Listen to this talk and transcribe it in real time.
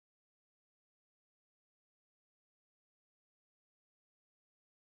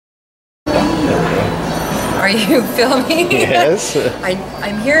you filming? Yes.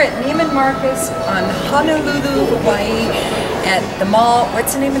 I'm here at Neiman Marcus on Honolulu, Hawaii at the mall.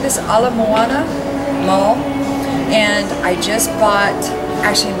 What's the name of this? Ala Moana Mall. And I just bought,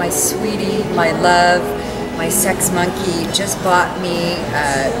 actually my sweetie, my love, my sex monkey just bought me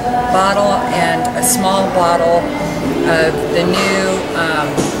a bottle and a small bottle of the new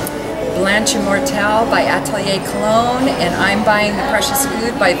Blanche Immortelle by Atelier Cologne, and I'm buying the Precious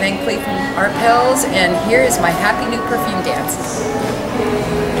Oud by Van Cleef & Arpels, and here is my happy new perfume dance.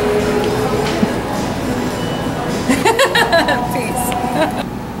 Peace.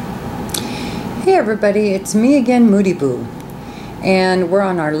 Hey everybody, it's me again, Moody Boo, and we're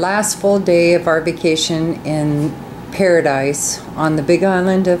on our last full day of our vacation in paradise on the big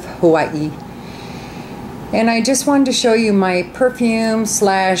island of Hawaii. And I just wanted to show you my perfume /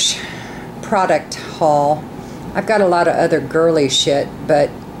 product haul. I've got a lot of other girly shit, but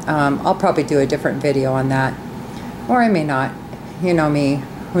I'll probably do a different video on that, or I may not. You know me,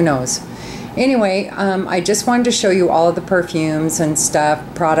 who knows. Anyway, I just wanted to show you all of the perfumes and stuff,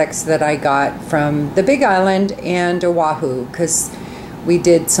 products that I got from the Big Island and Oahu, because we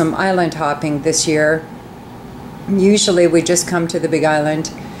did some island hopping this year. Usually we just come to the Big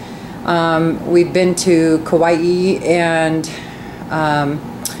Island. We've been to Kauai and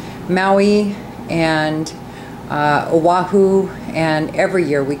Maui and Oahu, and every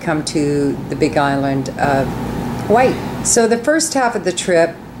year we come to the Big Island of Hawaii. So the first half of the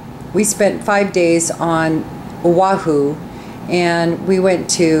trip, we spent 5 days on Oahu, and we went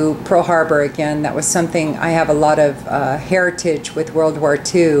to Pearl Harbor again. That was something, I have a lot of heritage with World War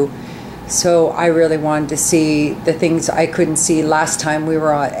II, so I really wanted to see the things I couldn't see last time we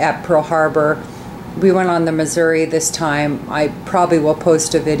were at Pearl Harbor. We went on the Missouri this time. I probably will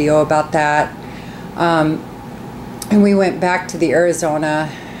post a video about that. And we went back to the Arizona.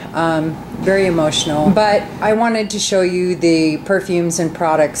 Very emotional. But I wanted to show you the perfumes and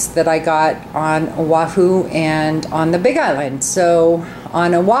products that I got on Oahu and on the Big Island. So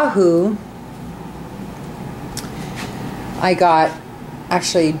on Oahu, I got,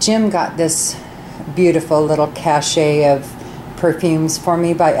 actually Jim got this beautiful little cachet of perfumes for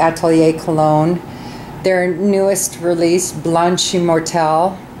me by Atelier Cologne. Their newest release, Blanche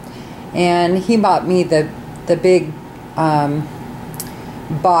Immortelle, and he bought me the big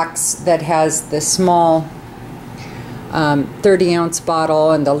box that has the small 30-ounce bottle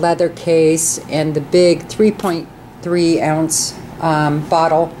and the leather case and the big 3.3-ounce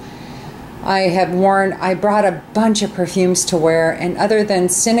bottle. I brought a bunch of perfumes to wear, and other than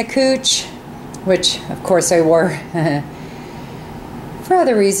Cinecooch, which of course I wore for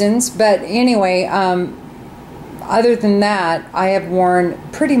other reasons, but anyway, other than that, I have worn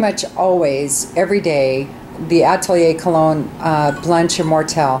pretty much always, every day, the Atelier Cologne Blanche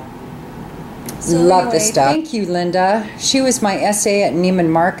Immortelle. So love anyway, this stuff. Thank you, Linda. She was my SA at Neiman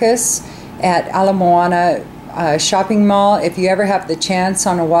Marcus at Ala Moana shopping mall. If you ever have the chance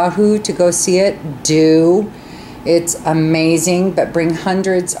on Oahu to go see it, do. It's amazing, but bring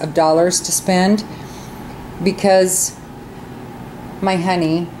hundreds of dollars to spend, because my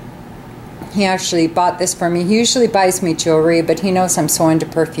honey, he actually bought this for me. He usually buys me jewelry, but he knows I'm so into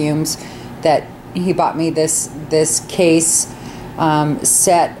perfumes that he bought me this case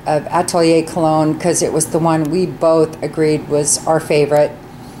set of Atelier Cologne, because it was the one we both agreed was our favorite,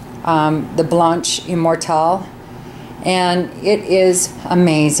 the Blanche Immortelle, and it is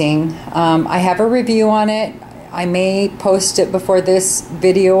amazing. I have a review on it. I may post it before this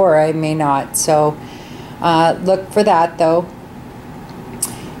video, or I may not, so look for that though.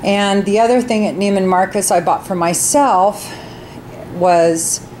 And the other thing at Neiman Marcus I bought for myself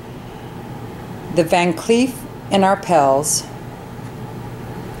was the Van Cleef & Arpels,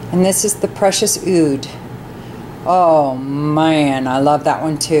 and this is the Precious Oud. Oh man, I love that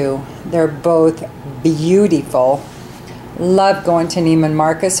one too. They're both beautiful. Love going to Neiman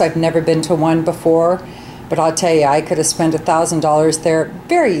Marcus. I've never been to one before, but I'll tell you, I could have spent $1,000 there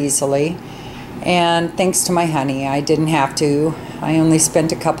very easily. And thanks to my honey, I didn't have to. I only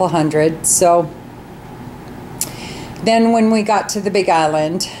spent a couple hundred. So then when we got to the Big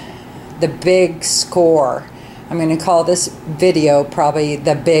Island, the big score, I'm going to call this video probably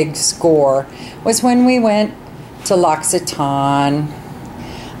the big score, was when we went to L'Occitane.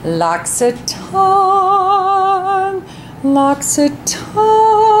 L'Occitane,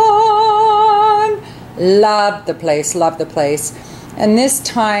 L'Occitane. Love the place, love the place. And this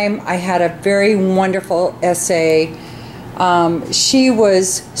time I had a very wonderful essay. She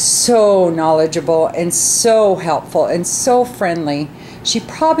was so knowledgeable and so helpful and so friendly. She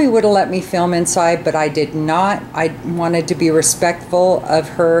probably would have let me film inside, but I did not. I wanted to be respectful of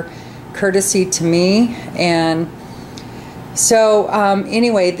her courtesy to me. And so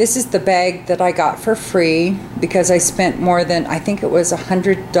anyway, this is the bag that I got for free because I spent more than, I think it was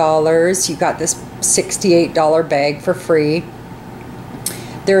 $100. You got this $68 bag for free.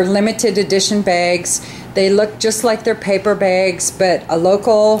 They're limited edition bags. They look just like their paper bags, but a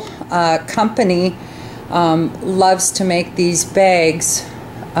local company loves to make these bags,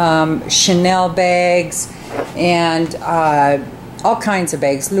 Chanel bags, and all kinds of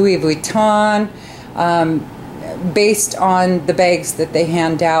bags, Louis Vuitton, based on the bags that they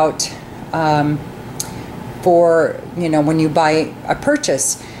hand out for, you know, when you buy a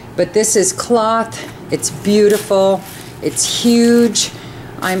purchase. But this is cloth. It's beautiful. It's huge.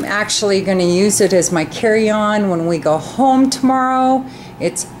 I'm actually going to use it as my carry-on when we go home tomorrow.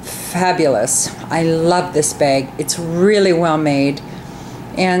 It's fabulous. I love this bag. It's really well made.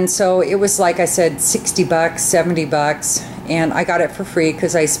 And so it was, like I said, $60, $70, and I got it for free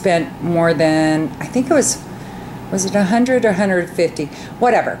because I spent more than, I think it was it 100 or 150,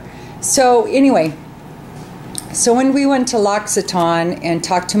 whatever. So anyway, so when we went to L'Occitane and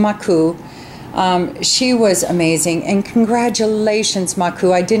talked to Maku, she was amazing, and congratulations,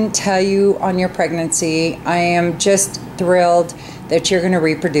 Maku. I didn't tell you on your pregnancy. I am just thrilled that you're going to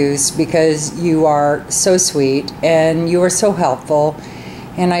reproduce because you are so sweet and you are so helpful.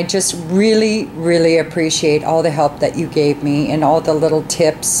 And I just really, really appreciate all the help that you gave me and all the little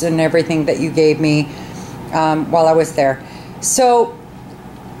tips and everything that you gave me while I was there. So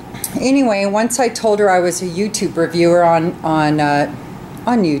anyway, once I told her I was a YouTube reviewer on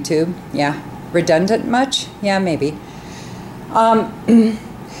YouTube, yeah, redundant much? Yeah, maybe.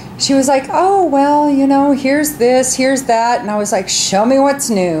 She was like, oh, well, you know, here's this, here's that. And I was like, show me what's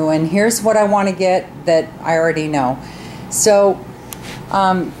new. And here's what I want to get that I already know. So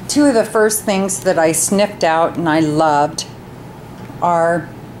two of the first things that I sniffed out and I loved are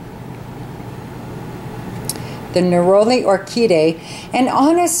the Neroli Orchide. And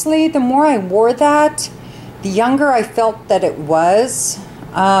honestly, the more I wore that, the younger I felt that it was.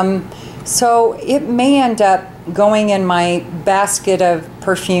 So it may end up going in my basket of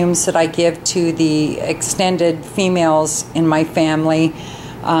perfumes that I give to the extended females in my family.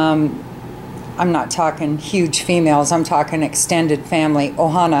 I'm not talking huge females, I'm talking extended family,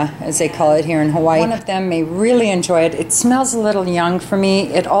 ohana as they call it here in Hawaii. One of them may really enjoy it. It smells a little young for me.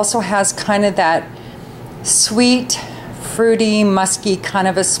 It also has kind of that sweet, fruity, musky kind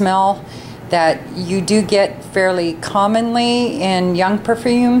of a smell that you do get fairly commonly in young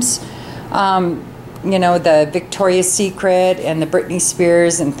perfumes. You know, the Victoria's Secret and the Britney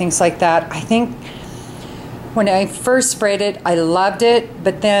Spears and things like that. I think when I first sprayed it, I loved it,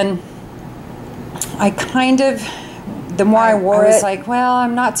 but then I kind of, the more I wore it, I was like, well,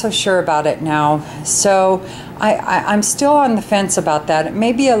 I'm not so sure about it now. So I'm still on the fence about that. It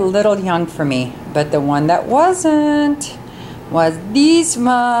may be a little young for me, but the one that wasn't was this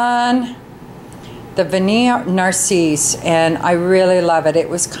one, the Vanilla Narcisse, and I really love it. It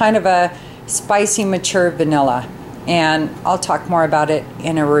was kind of a spicy, mature vanilla, and I'll talk more about it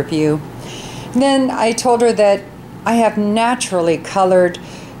in a review. Then I told her that I have naturally colored,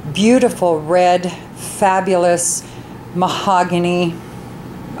 beautiful red, fabulous mahogany,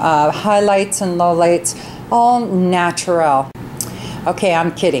 highlights and lowlights, all natural. Okay,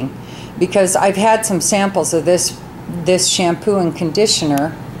 I'm kidding, because I've had some samples of this shampoo and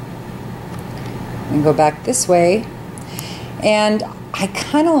conditioner. And go back this way, and I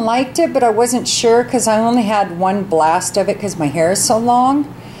kind of liked it, but I wasn't sure because I only had one blast of it because my hair is so long.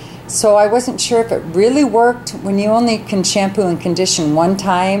 So I wasn't sure if it really worked. When you only can shampoo and condition one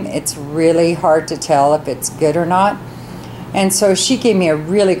time, it's really hard to tell if it's good or not. And so she gave me a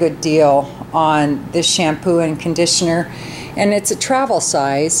really good deal on this shampoo and conditioner, and it's a travel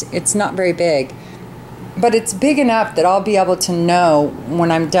size. It's not very big, but it's big enough that I'll be able to know when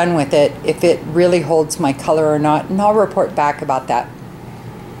I'm done with it if it really holds my color or not, and I'll report back about that.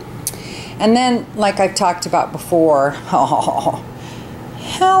 And then, like I've talked about before, oh,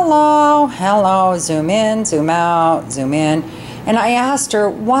 hello, zoom in, zoom out, zoom in. And I asked her,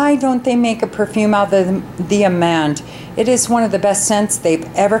 why don't they make a perfume out of the amande? It is one of the best scents they've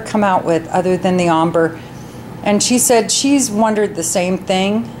ever come out with other than the amber. And she said she's wondered the same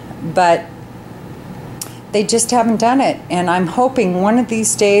thing, but they just haven't done it. And I'm hoping one of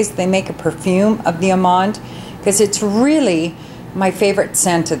these days they make a perfume of the amande, because it's really my favorite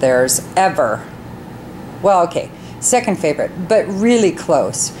scent of theirs ever. Well, okay, second favorite, but really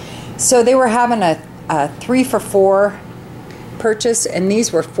close. So they were having a 3-for-4 purchase, and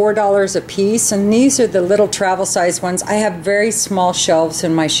these were $4 a piece, and these are the little travel size ones. I have very small shelves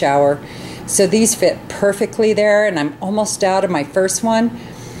in my shower, so these fit perfectly there, and I'm almost out of my first one.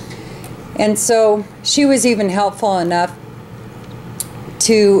 And so she was even helpful enough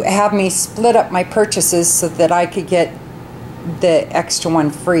to have me split up my purchases so that I could get the extra one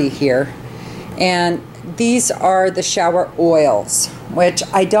free here. And these are the shower oils, which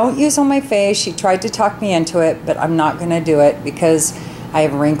I don't use on my face. She tried to talk me into it, but I'm not going to do it because I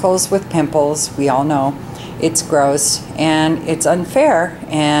have wrinkles with pimples. We all know it's gross and it's unfair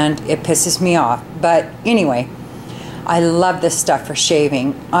and it pisses me off. But anyway, I love this stuff for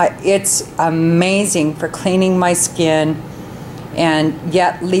shaving. It's amazing for cleaning my skin and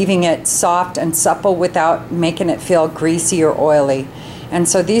yet leaving it soft and supple without making it feel greasy or oily. And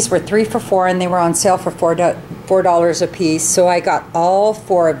so these were 3 for $4 and they were on sale for $4 a piece. So I got all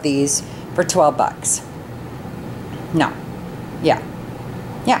 4 of these for $12. No. Yeah.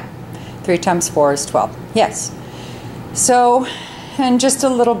 3 times 4 is 12. Yes. So, and just a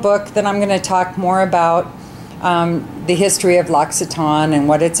little book that I'm going to talk more about the history of L'Occitane and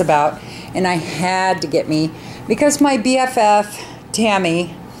what it's about. And I had to get me, because my BFF,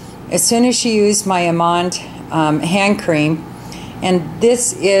 Tammy, as soon as she used my Amande hand cream, and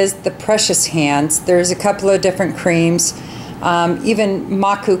this is the Precious Hands. There's a couple of different creams. Even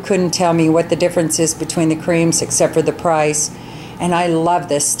Maku couldn't tell me what the difference is between the creams except for the price. And I love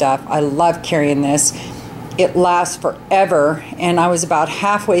this stuff. I love carrying this. It lasts forever. And I was about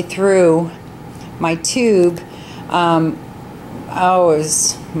halfway through my tube. It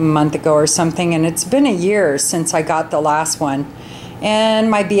was a month ago or something. And it's been a year since I got the last one. And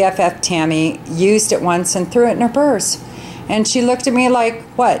my BFF Tammy used it once and threw it in her purse. And she looked at me like,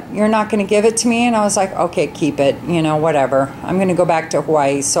 what, you're not going to give it to me? And I was like, okay, keep it, you know, whatever. I'm going to go back to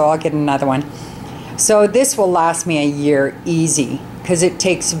Hawaii, so I'll get another one. So this will last me a year easy because it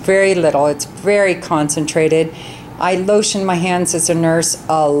takes very little. It's very concentrated. I lotion my hands as a nurse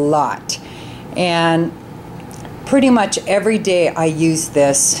a lot. And pretty much every day I use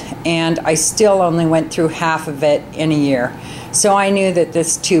this, and I still only went through half of it in a year. So I knew that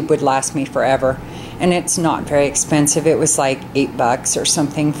this tube would last me forever. And it's not very expensive. It was like $8 or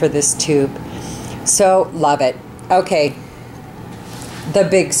something for this tube. So, love it. Okay, the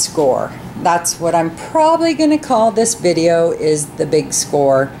big score. That's what I'm probably going to call this video, is the big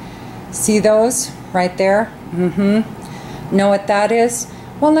score. See those right there? Know what that is?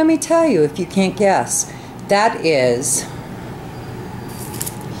 Well, let me tell you if you can't guess. That is,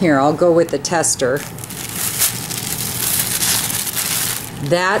 here, I'll go with the tester.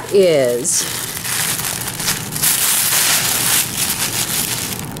 That is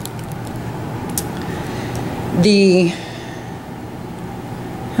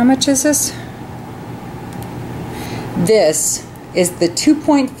how much is this? This is the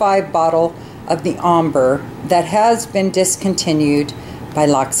 2.5 bottle of the Amber that has been discontinued by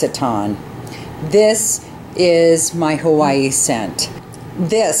L'Occitane. This is my Hawaii scent.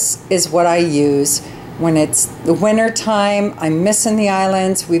 This is what I use when it's the winter time. I'm missing the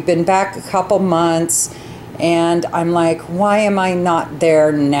islands. We've been back a couple months and I'm like, why am I not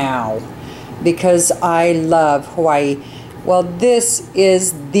there now? Because I love Hawaii. Well, this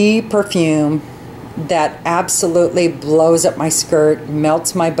is the perfume that absolutely blows up my skirt,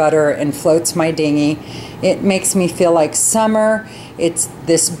 melts my butter, and floats my dinghy. It makes me feel like summer. It's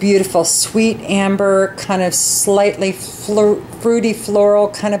this beautiful sweet amber, kind of slightly fruity floral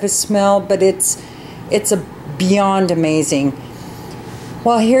kind of a smell, but it's a beyond amazing.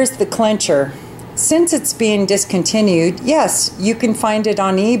 Well, here's the clincher. Since it's being discontinued, yes, you can find it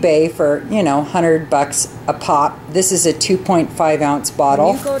on eBay for, you know, $100 a pop. This is a 2.5 ounce bottle.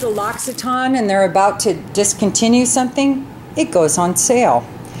 When you go to L'Occitane and they're about to discontinue something, it goes on sale.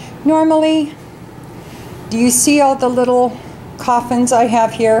 Normally, do you see all the little coffins I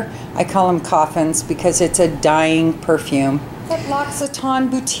have here? I call them coffins because it's a dying perfume. At L'Occitane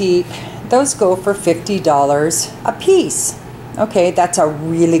Boutique, those go for $50 a piece. Okay, that's a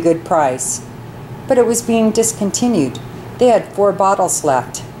really good price. But it was being discontinued. They had 4 bottles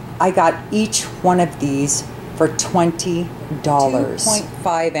left. I got each one of these for $20.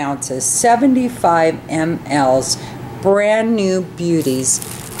 2.5 ounces, 75 mLs, brand new beauties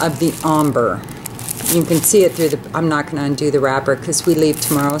of the Amber. You can see it through the, I'm not going to undo the wrapper because we leave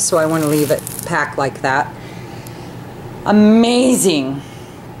tomorrow, so I want to leave it packed like that. Amazing.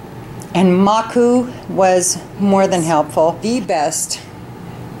 And Maku was more than helpful. The best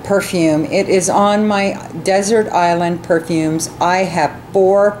perfume. It is on my desert island perfumes. I have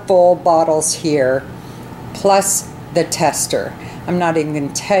 4 full bottles here, plus the tester. I'm not even going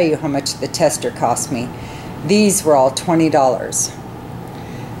to tell you how much the tester cost me. These were all $20.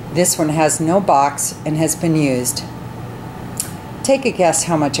 This one has no box and has been used. Take a guess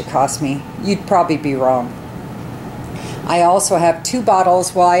how much it cost me. You'd probably be wrong. I also have 2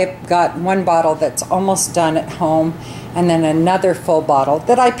 bottles. Well, I've got 1 bottle that's almost done at home, and then another full bottle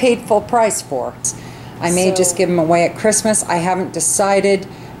that I paid full price for. I may just give them away at Christmas. I haven't decided,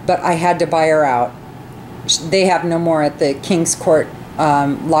 but I had to buy her out. They have no more at the King's Court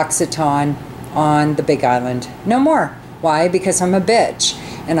L'Occitane on the Big Island. No more. Why? Because I'm a bitch,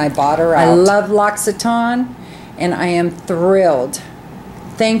 and I bought her out. I love L'Occitane, and I am thrilled.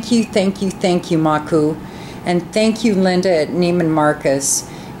 Thank you, thank you, thank you, Maku. And thank you, Linda at Neiman Marcus.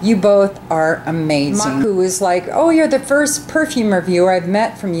 You both are amazing. Maku is like, oh, you're the first perfume reviewer I've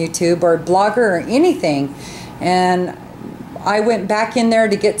met from YouTube or blogger or anything. And I went back in there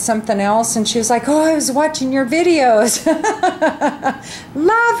to get something else, and she was like, oh, I was watching your videos.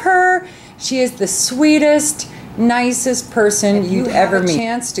 Love her. She is the sweetest, nicest person you'd ever meet. If you have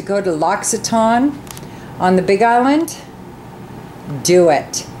a chance to go to L'Occitane on the Big Island, do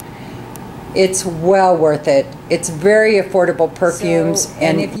it. It's well worth it. It's very affordable perfumes.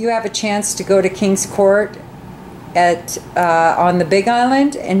 And if you have a chance to go to King's Court at on the Big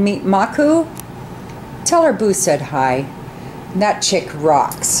Island and meet Maku, tell her Boo said hi. That chick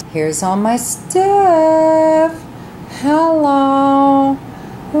rocks. Here's all my stuff. Hello.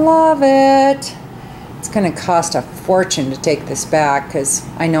 Love it. It's going to cost a fortune to take this back because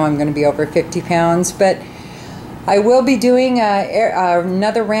I know I'm going to be over 50 pounds, but I will be doing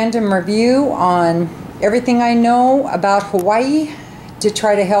another random review on everything I know about Hawaii to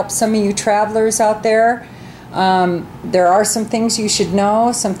try to help some of you travelers out there. There are some things you should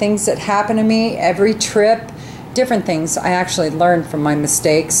know, some things that happen to me every trip, different things I actually learned from my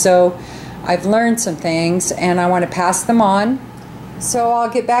mistakes. So I've learned some things and I want to pass them on. So I'll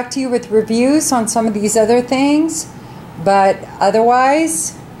get back to you with reviews on some of these other things. But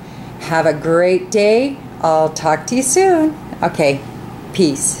otherwise, have a great day. I'll talk to you soon. Okay,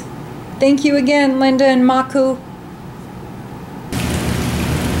 peace. Thank you again, Linda and Maku.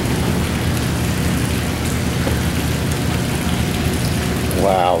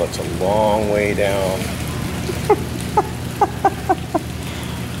 Wow, that's a long way down.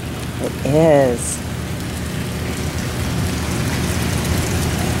 It is.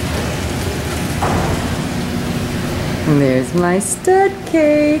 And there's my stud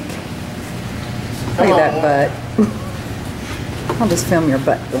cake. Look at that butt. I'll just film your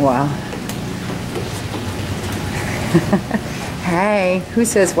butt a while. Hey, who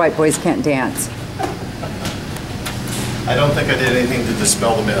says white boys can't dance? I don't think I did anything to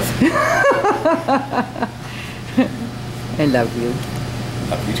dispel the myth. I love you.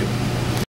 Love you too.